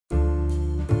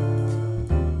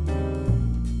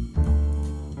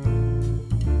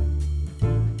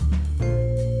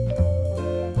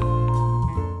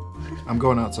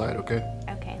going outside, okay?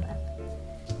 Okay,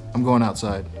 love. I'm going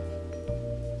outside.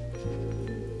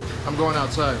 I'm going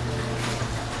outside.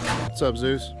 What's up,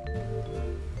 Zeus?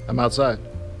 I'm outside.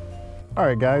 All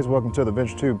right, guys, welcome to the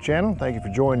VentureTube channel. Thank you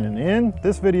for joining in.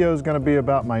 This video is going to be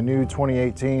about my new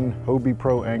 2018 Hobie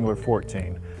Pro Angler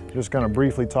 14. Just going to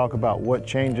briefly talk about what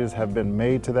changes have been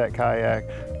made to that kayak,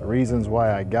 the reasons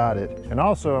why I got it, and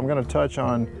also I'm going to touch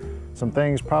on some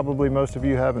things probably most of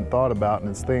you haven't thought about, and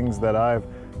it's things that I've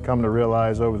come to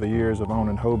realize over the years of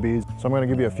owning Hobies. So I'm going to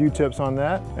give you a few tips on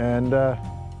that, and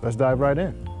let's dive right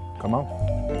in. Come on.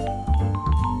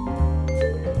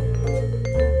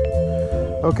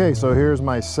 Okay, so here's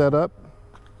my setup.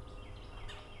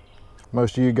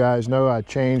 Most of you guys know I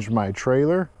changed my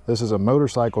trailer. This is a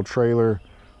motorcycle trailer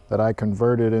that I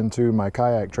converted into my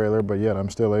kayak trailer, but yet I'm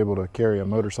still able to carry a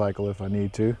motorcycle if I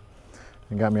need to.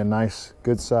 And got me a nice,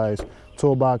 good size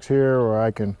toolbox here where I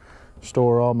can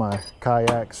store all my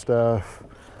kayak stuff,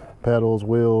 pedals,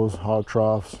 wheels, hog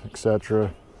troughs,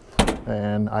 etc.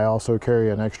 And I also carry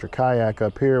an extra kayak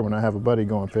up here when I have a buddy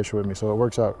going fishing with me, so it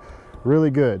works out really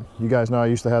good. You guys know I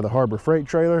used to have the Harbor Freight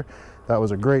trailer. That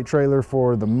was a great trailer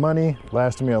for the money,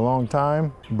 lasted me a long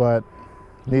time, but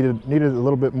needed a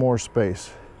little bit more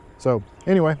space. So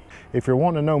anyway, if you're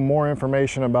wanting to know more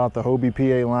information about the Hobie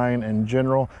PA line in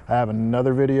general, I have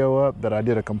another video up that I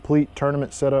did a complete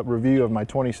tournament setup review of my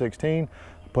 2016.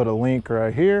 Put a link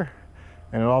right here,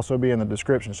 and it'll also be in the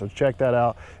description, so check that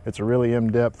out. It's a really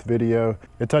in-depth video.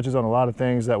 It touches on a lot of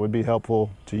things that would be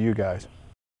helpful to you guys.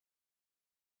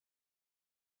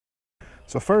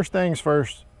 So first things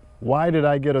first, why did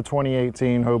I get a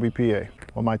 2018 Hobie PA?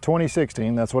 Well, my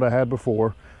 2016, that's what I had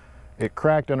before, it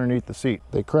cracked underneath the seat.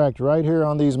 They cracked right here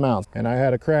on these mounts, and I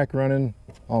had a crack running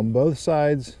on both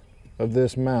sides of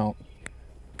this mount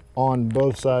on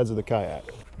both sides of the kayak.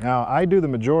 Now, I do the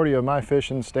majority of my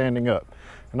fishing standing up,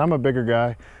 and I'm a bigger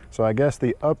guy, so I guess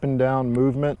the up and down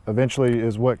movement eventually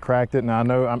is what cracked it. Now, I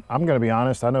know, I'm gonna be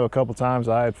honest, I know a couple times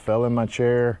I fell in my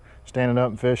chair standing up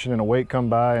and fishing, and a weight come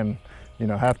by and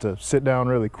have to sit down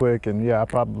really quick, and yeah, I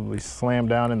probably slammed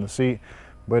down in the seat,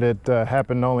 but it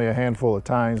happened only a handful of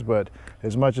times. But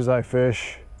as much as I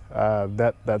fish,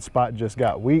 that spot just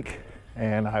got weak,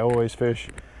 and I always fish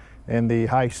in the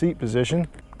high seat position.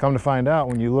 Come to find out,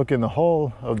 when you look in the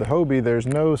hull of the Hobie, there's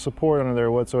no support under there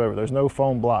whatsoever. There's no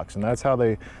foam blocks, and that's how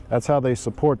they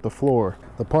support the floor.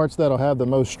 The parts that'll have the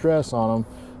most stress on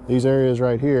them, these areas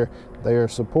right here, they are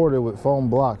supported with foam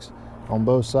blocks on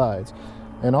both sides.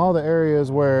 And all the areas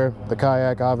where the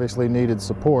kayak obviously needed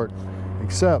support,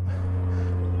 except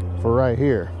for right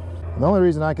here. And the only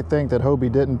reason I could think that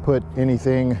Hobie didn't put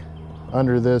anything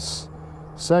under this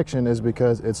section is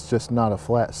because it's just not a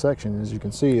flat section. As you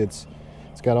can see, it's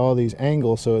got all these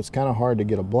angles, so it's kind of hard to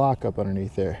get a block up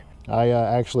underneath there. I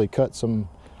actually cut some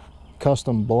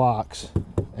custom blocks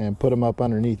and put them up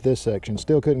underneath this section.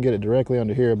 Still couldn't get it directly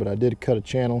under here, but I did cut a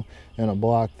channel and a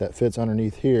block that fits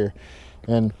underneath here.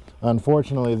 And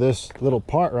unfortunately, this little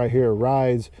part right here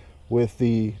rides with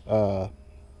the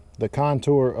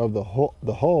contour of the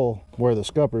hull where the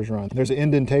scuppers run. There's an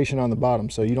indentation on the bottom,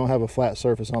 so you don't have a flat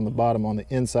surface on the bottom on the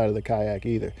inside of the kayak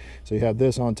either. So you have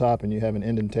this on top and you have an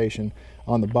indentation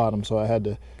on the bottom, so I had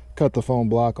to cut the foam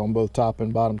block on both top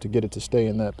and bottom to get it to stay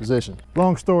in that position.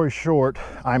 Long story short,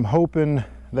 I'm hoping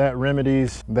that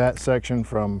remedies that section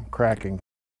from cracking.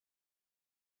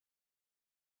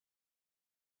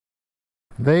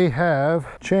 They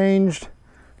have changed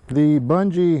the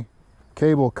bungee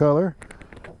cable color.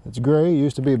 It's gray, it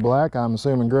used to be black. I'm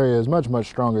assuming gray is much, much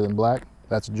stronger than black.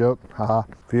 That's a joke, haha.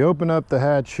 If you open up the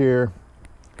hatch here,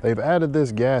 they've added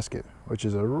this gasket, which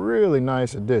is a really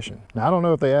nice addition. Now, I don't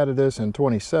know if they added this in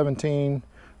 2017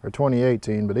 or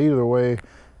 2018, but either way,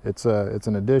 it's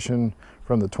an addition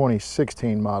from the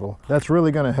 2016 model. That's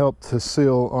really gonna help to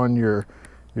seal on your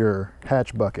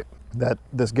hatch bucket.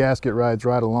 This gasket rides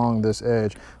right along this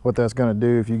edge. What that's going to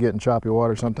do, if you get in choppy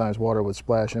water, sometimes water would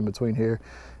splash in between here,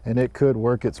 and it could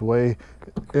work its way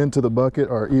into the bucket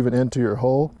or even into your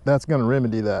hole. That's going to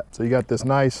remedy that. So you got this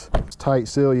nice tight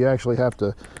seal. You actually have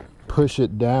to push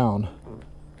it down.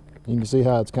 You can see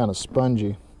how it's kind of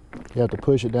spongy. You have to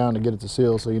push it down to get it to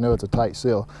seal, so you know it's a tight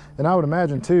seal. And I would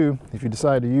imagine too, if you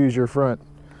decide to use your front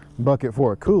bucket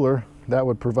for a cooler, that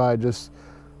would provide just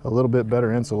a little bit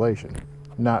better insulation.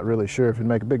 Not really sure if it'd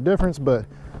make a big difference, but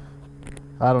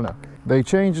I don't know. They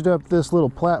changed up this little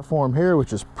platform here,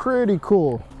 which is pretty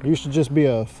cool. It used to just be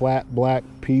a flat black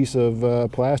piece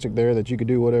of plastic there that you could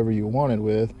do whatever you wanted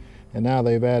with, and now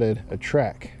they've added a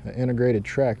track, an integrated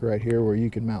track right here where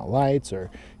you can mount lights or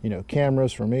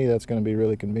cameras. For me, that's going to be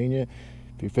really convenient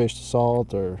if you fish the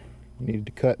salt or You needed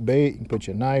to cut bait, you can put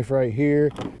your knife right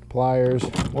here, pliers,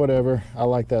 whatever. I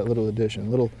like that little addition.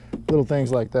 Little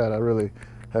things like that I really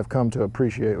have come to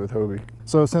appreciate with Hobie.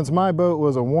 So since my boat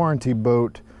was a warranty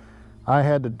boat,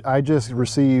 I just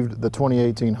received the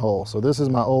 2018 hull. So this is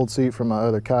my old seat from my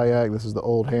other kayak. This is the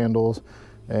old handles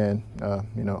and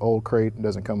you know, old crate. It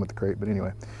doesn't come with the crate, but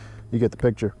anyway, you get the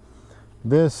picture.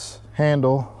 This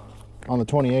handle on the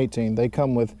 2018, they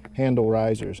come with handle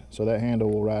risers. So that handle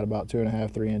will ride about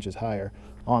 2.5, 3 inches higher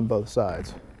on both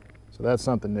sides. So that's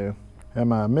something new.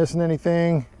 Am I missing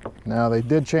anything? Now they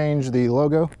did change the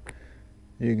logo.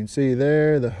 You can see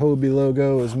there, the Hobie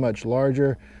logo is much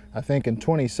larger. I think in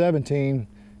 2017,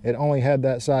 it only had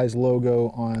that size logo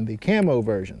on the camo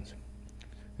versions.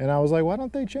 And I was like, why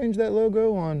don't they change that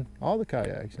logo on all the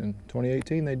kayaks? In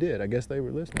 2018, they did. I guess they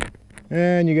were listening.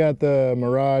 And you got the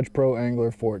Mirage Pro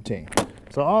Angler 14.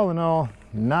 So all in all,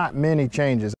 not many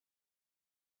changes.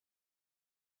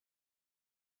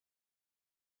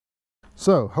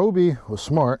 So Hobie was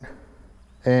smart,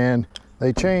 and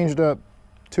they changed up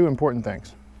 2 important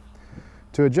things.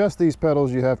 To adjust these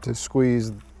pedals, you have to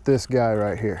squeeze this guy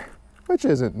right here, which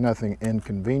isn't nothing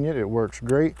inconvenient. It works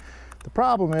great. The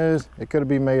problem is it could have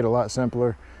been made a lot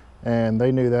simpler, and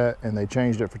they knew that, and they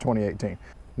changed it for 2018.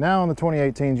 Now on the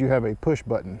 2018s, you have a push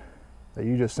button that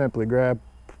you just simply grab,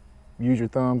 use your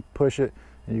thumb, push it,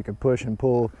 and you can push and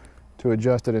pull to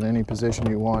adjust it in any position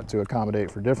you want to accommodate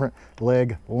for different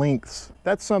leg lengths.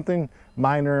 That's something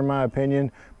minor in my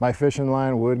opinion. My fishing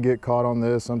line would get caught on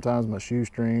this, sometimes my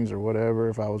shoestrings or whatever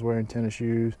if I was wearing tennis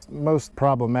shoes. The most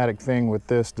problematic thing with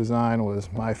this design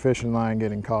was my fishing line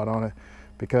getting caught on it,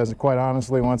 because quite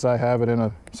honestly, once I have it in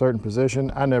a certain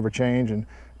position, I never change, and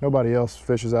nobody else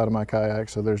fishes out of my kayak,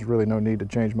 so there's really no need to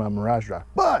change my Mirage drive.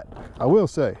 But I will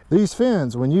say, these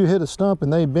fins, when you hit a stump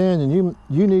and they bend and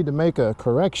you need to make a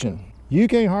correction, you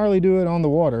can't hardly do it on the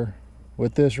water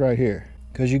with this right here,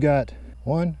 because you got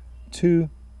 1, 2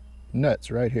 nuts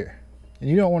right here. And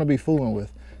you don't want to be fooling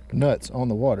with nuts on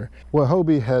the water. What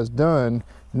Hobie has done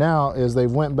now is they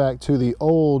went back to the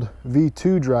old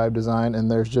V2 drive design,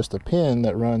 and there's just a pin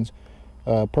that runs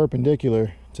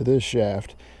perpendicular to this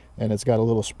shaft, and it's got a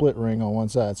little split ring on one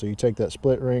side. So you take that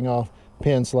split ring off,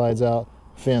 pin slides out,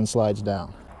 fin slides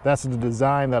down. That's the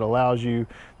design that allows you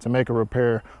to make a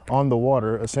repair on the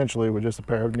water, essentially with just a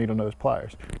pair of needle nose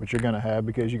pliers, which you're gonna have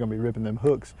because you're gonna be ripping them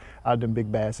hooks out of them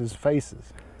big basses'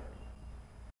 faces.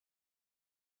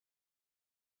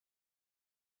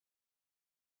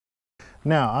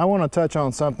 Now, I want to touch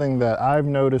on something that I've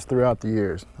noticed throughout the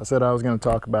years. I said I was going to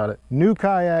talk about it. New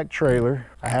kayak trailer.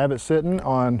 I have it sitting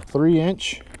on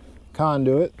 3-inch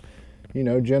conduit, you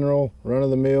know, general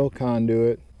run-of-the-mill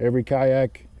conduit. Every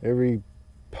kayak, every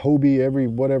Hobie, every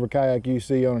whatever kayak you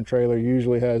see on a trailer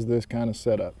usually has this kind of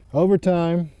setup. Over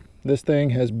time, this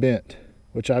thing has bent,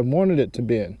 which I wanted it to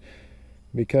bend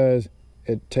because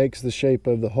it takes the shape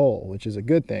of the hull, which is a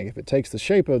good thing. If it takes the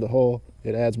shape of the hull,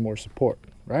 it adds more support,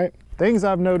 right? Things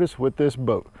I've noticed with this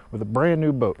boat, with a brand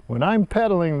new boat. When I'm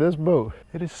pedaling this boat,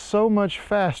 it is so much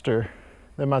faster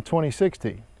than my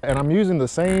 2016. And I'm using the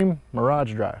same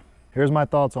Mirage drive. Here's my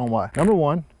thoughts on why. Number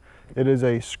one, it is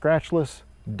a scratchless,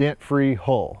 dent-free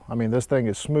hull. I mean, this thing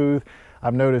is smooth.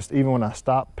 I've noticed even when I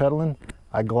stop pedaling,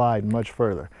 I glide much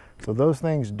further. So those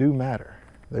things do matter.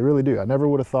 They really do. I never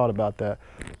would have thought about that.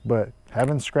 But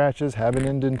having scratches, having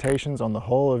indentations on the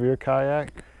hull of your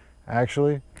kayak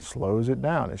actually slows it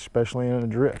down, especially in a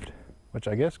drift, which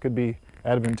I guess could be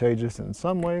advantageous in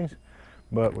some ways.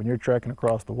 But when you're trekking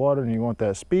across the water and you want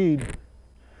that speed,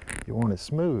 you want it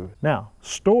smooth. Now,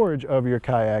 storage of your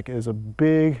kayak is a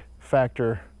big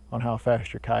factor on how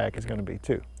fast your kayak is going to be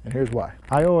too. And here's why.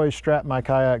 I always strap my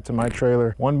kayak to my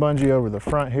trailer, one bungee over the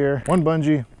front here, one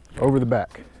bungee over the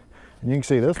back. And you can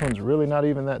see this one's really not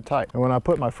even that tight. And when I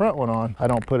put my front one on, I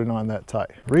don't put it on that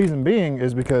tight. Reason being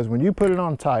is because when you put it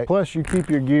on tight, plus you keep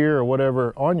your gear or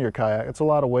whatever on your kayak, it's a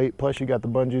lot of weight, plus you got the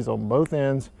bungees on both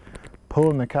ends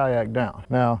pulling the kayak down.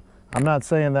 Now, I'm not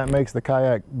saying that makes the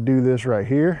kayak do this right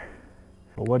here,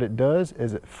 but what it does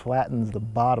is it flattens the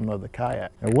bottom of the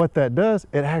kayak. And what that does,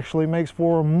 it actually makes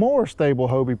for a more stable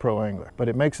Hobie Pro Angler, but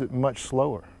it makes it much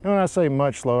slower. And when I say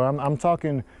much slower, I'm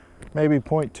talking maybe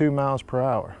 0.2 miles per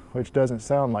hour, which doesn't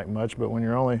sound like much, but when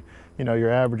you're only, you know,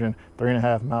 you're averaging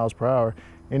 3.5 miles per hour,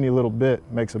 any little bit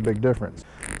makes a big difference.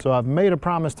 So I've made a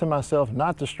promise to myself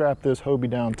not to strap this Hobie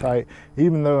down tight,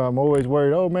 even though I'm always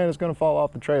worried, oh man, it's gonna fall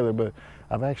off the trailer, but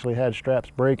I've actually had straps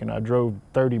break and I drove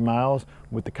 30 miles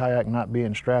with the kayak not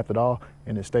being strapped at all,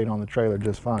 and it stayed on the trailer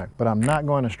just fine. But I'm not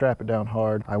going to strap it down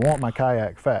hard. I want my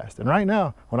kayak fast. And right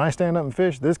now, when I stand up and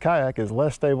fish, this kayak is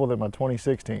less stable than my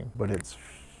 2016, but it's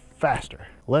faster.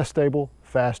 Less stable,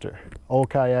 faster. Old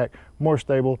kayak, more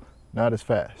stable, not as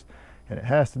fast. And it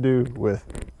has to do with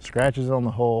scratches on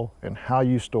the hull and how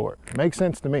you store it. Makes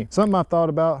sense to me. Something I've thought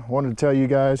about, wanted to tell you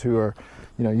guys who are,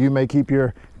 you may keep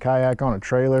your kayak on a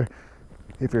trailer.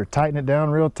 If you're tightening it down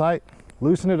real tight,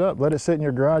 loosen it up, let it sit in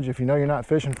your garage. If you know you're not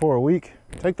fishing for a week,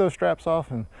 take those straps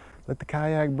off and let the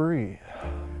kayak breathe.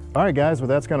 All right guys, well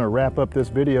that's gonna wrap up this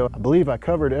video. I believe I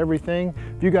covered everything.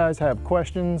 If you guys have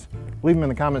questions, leave them in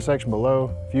the comment section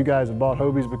below. If you guys have bought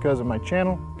Hobies because of my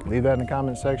channel, leave that in the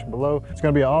comment section below. It's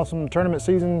gonna be an awesome tournament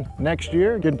season next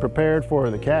year, getting prepared for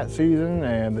the cat season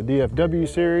and the DFW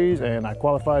series, and I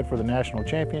qualified for the national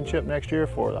championship next year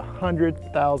for the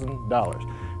 $100,000.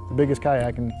 The biggest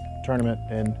kayaking tournament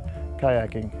in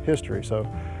kayaking history. So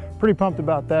pretty pumped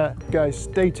about that. You guys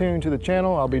stay tuned to the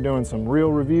channel. I'll be doing some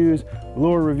reel reviews,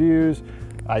 lure reviews.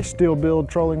 I still build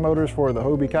trolling motors for the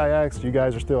Hobie kayaks. You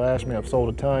guys are still asking me. I've sold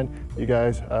a ton. You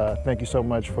guys, thank you so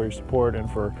much for your support and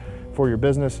for your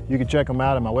business. You can check them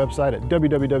out at my website at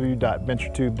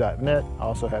www.venturetube.net. I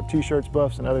also have t-shirts,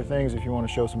 buffs, and other things if you want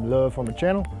to show some love for my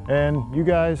channel. And you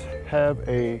guys have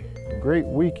a great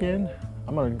weekend.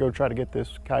 I'm gonna go try to get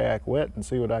this kayak wet and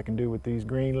see what I can do with these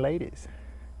green ladies.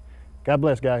 God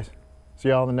bless, guys. See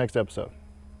y'all in the next episode.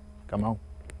 Come on.